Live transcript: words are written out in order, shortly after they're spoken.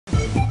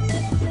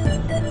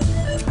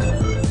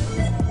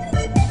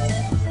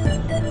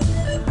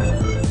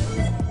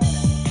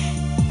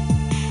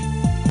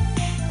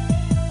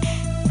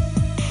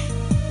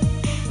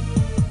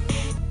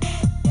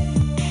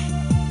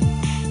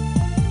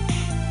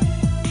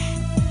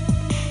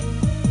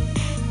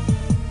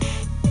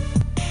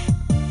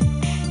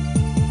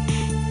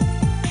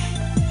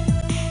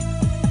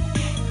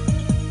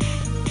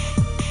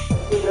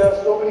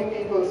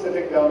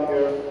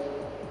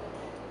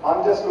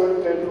just going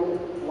to tell you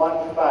one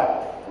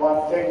fact,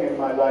 one thing in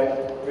my life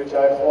which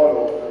I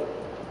follow.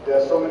 There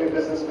are so many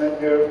businessmen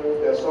here,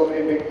 there are so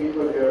many big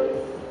people here.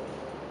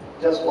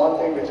 Just one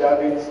thing which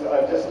I've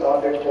just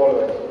started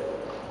following.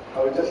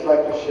 I would just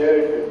like to share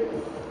it with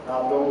you. मैं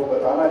आप लोगों को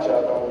बताना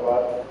चाहता हूँ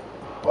बात,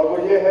 और वो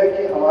ये है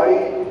कि हमारी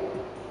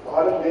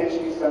भारत देश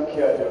की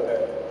संख्या जो है,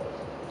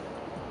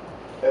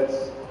 it's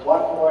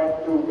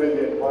 1.2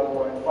 billion,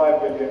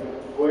 1.5 billion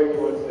going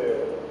towards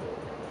there.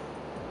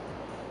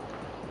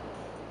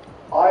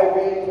 I,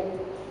 being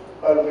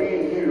a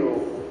real hero,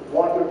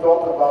 want to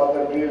talk about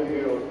the real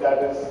hero,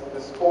 that is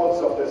the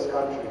sports of this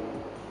country.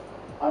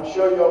 I'm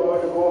sure you're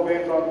going to go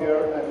away from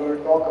here and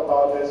we'll talk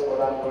about this, what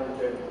I'm going to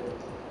tell you.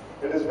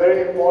 It is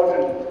very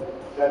important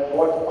that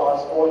what our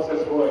sports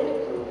is going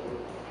through,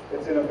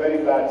 it's in a very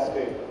bad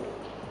state.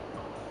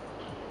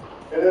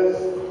 It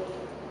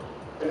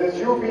is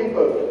you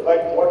people,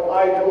 like what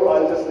I do,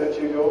 I'll just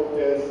let you know,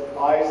 is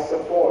I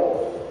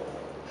support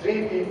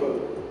three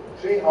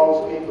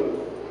house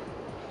people,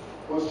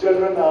 whose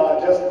children are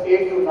just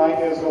 8 to 9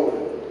 years old.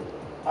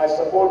 I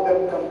support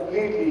them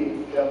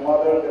completely, their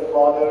mother, their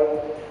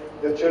father,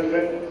 the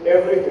children,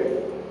 everything,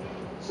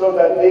 so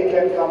that they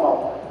can come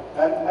up.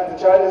 And the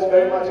child is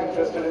very much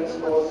interested in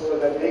sports, so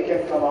that they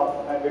can come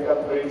up and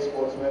become great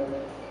sportsmen.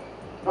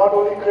 Not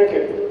only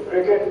cricket,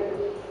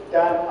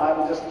 damn,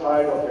 I'm just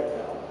tired of it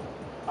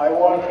now. I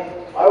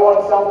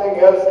want something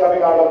else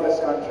coming out of this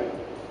country.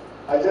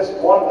 I just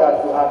want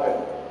that to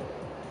happen.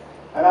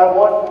 And I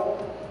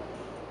want,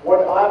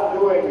 what I'm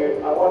doing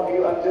it, I want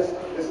you,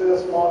 this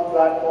is a small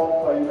platform,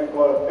 or you may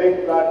call it a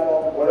big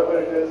platform, whatever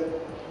it is.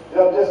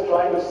 I'm just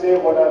trying to say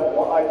what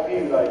I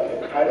feel like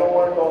it. I don't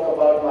want to talk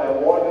about my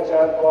award which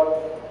I've got.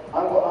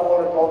 I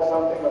want to talk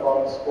something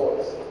about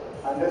sports.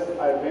 And this,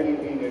 I really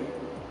mean it.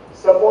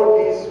 Support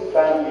these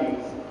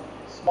families,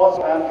 small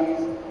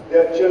families.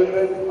 Their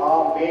children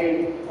are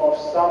made of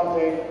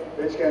something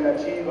which can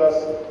achieve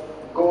us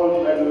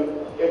gold medal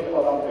in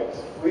Olympics.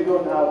 We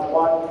don't have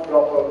one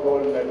proper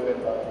gold medal in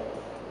life.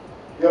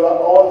 You are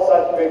all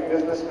such big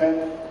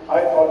businessmen. I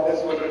thought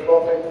this was the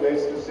perfect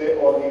place to say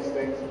all these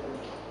things.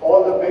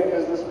 All the big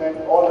businessmen,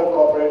 all the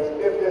corporates,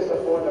 if they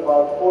support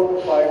about 4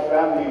 to 5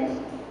 families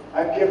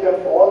and give them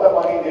all the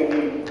money they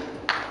need,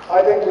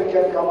 I think we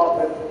can come up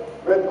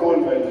with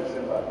gold medals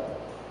in life.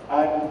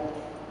 And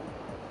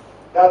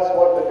that's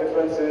what the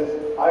difference is.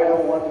 I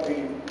want to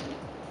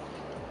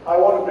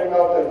bring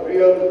out the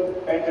real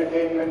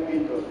entertainment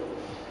people.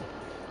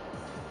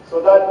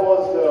 So that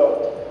was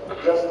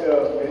just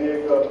मेरी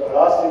एक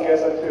रास्ते कह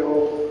सकते हो,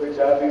 which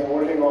I have been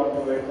holding on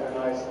to it, and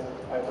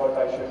I thought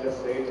I should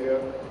just say it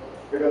here.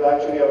 Because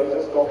actually I was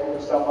just talking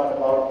to someone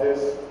about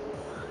this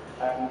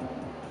and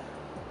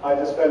I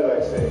just felt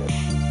like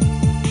saying.